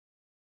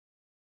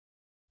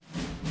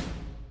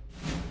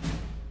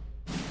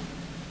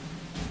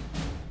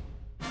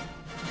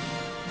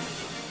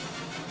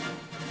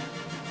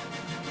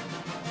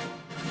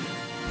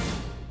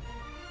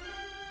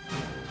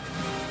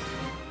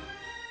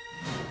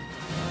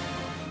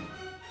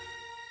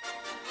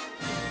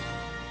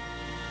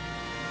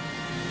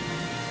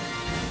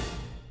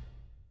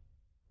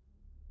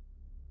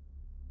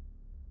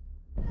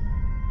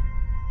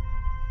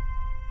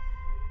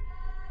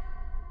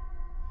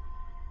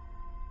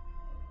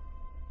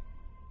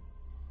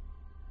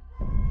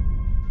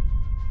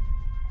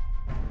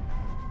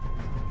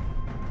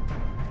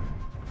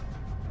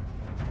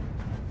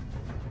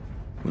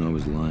when I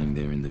was lying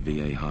there in the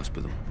VA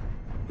hospital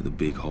with a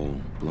big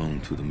hole blown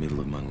through the middle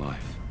of my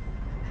life.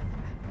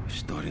 I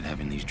started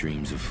having these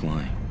dreams of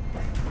flying.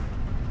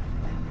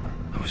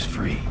 I was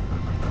free.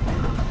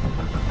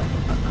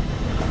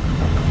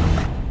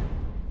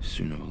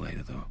 Sooner or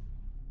later, though,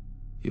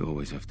 you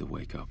always have to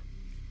wake up.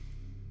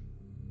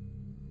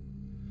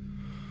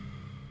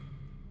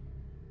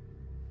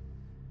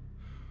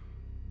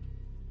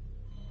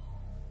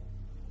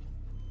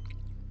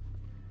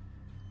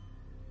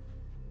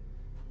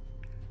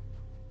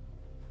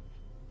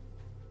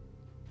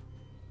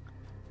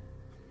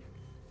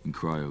 In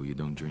cryo, you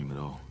don't dream at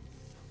all.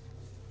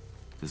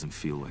 Doesn't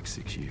feel like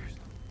 6 years.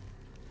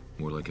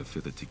 More like a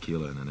fifth of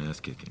tequila and an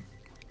ass-kicking.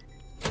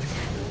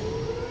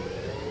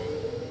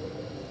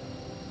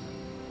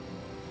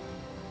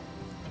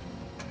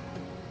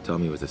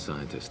 Tommy was the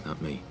scientist,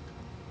 not me.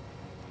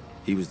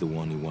 He was the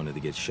one who wanted to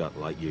get shot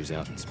light years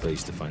out in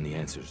space to find the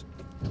answers.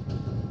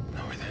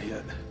 Are we there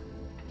yet?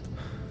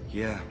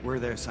 Yeah, we're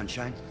there,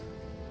 Sunshine.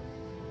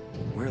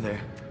 We're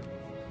there.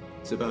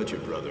 It's about your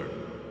brother.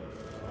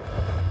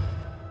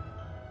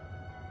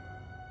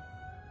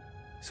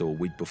 So a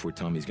week before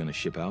Tommy's gonna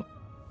ship out,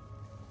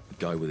 the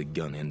guy with a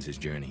gun ends his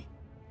journey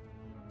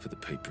for the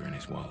paper in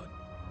his wallet.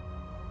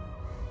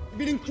 You've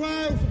been in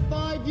cryo for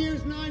 5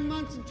 years, 9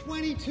 months, and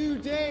 22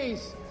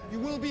 days. You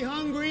will be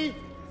hungry.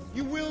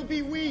 You will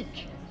be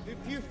weak.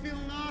 If you feel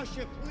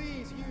nausea,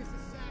 please use the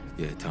sack.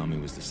 Yeah, Tommy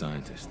was the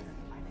scientist.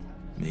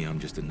 Me, I'm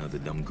just another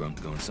dumb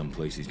grunt going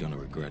someplace he's gonna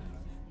regret.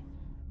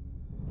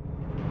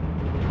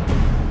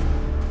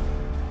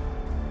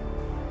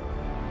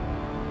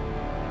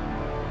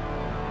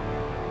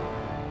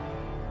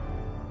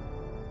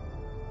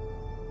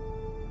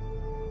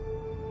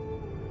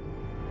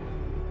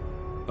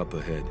 Up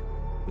ahead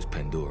was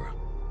Pandora.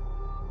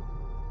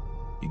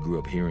 You grew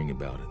up hearing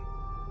about it,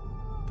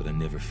 but I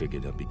never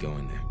figured I'd be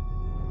going there.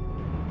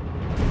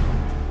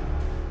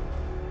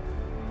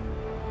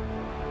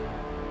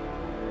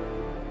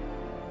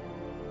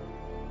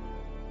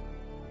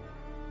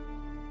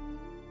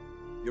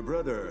 Your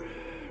brother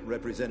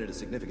represented a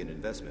significant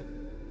investment.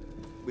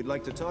 We'd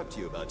like to talk to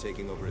you about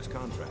taking over his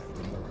contract.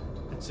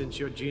 And since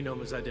your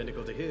genome is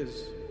identical to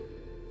his,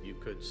 you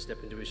could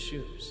step into his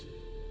shoes,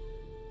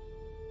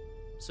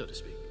 so to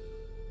speak.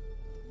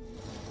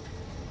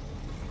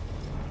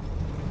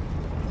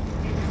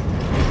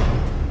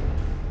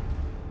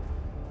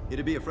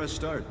 It'd be a fresh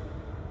start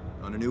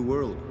on a new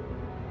world.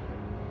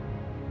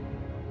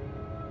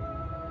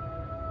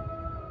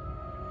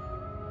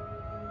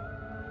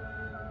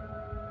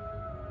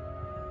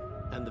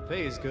 And the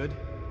pay is good.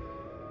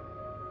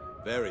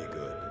 Very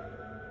good.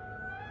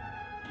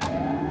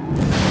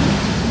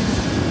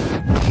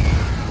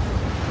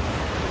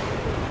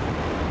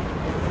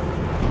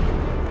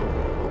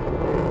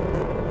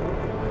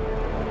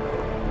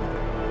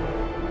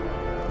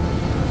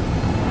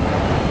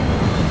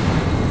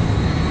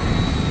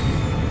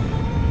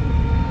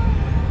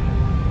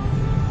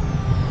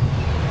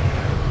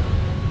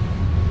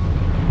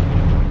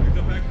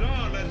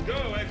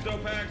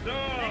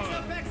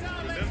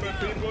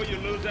 You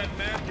lose that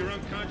mask, you're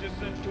unconscious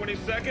in 20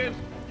 seconds.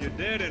 You're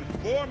dead in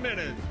 4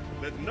 minutes.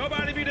 Let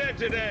nobody be dead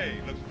today.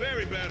 Looks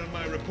very bad on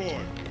my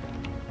report.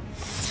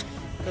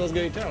 Hell's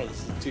Gate Tower,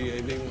 this is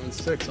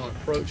TAV-16 on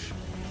approach.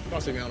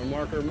 Crossing out a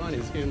marker, mine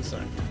is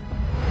inside.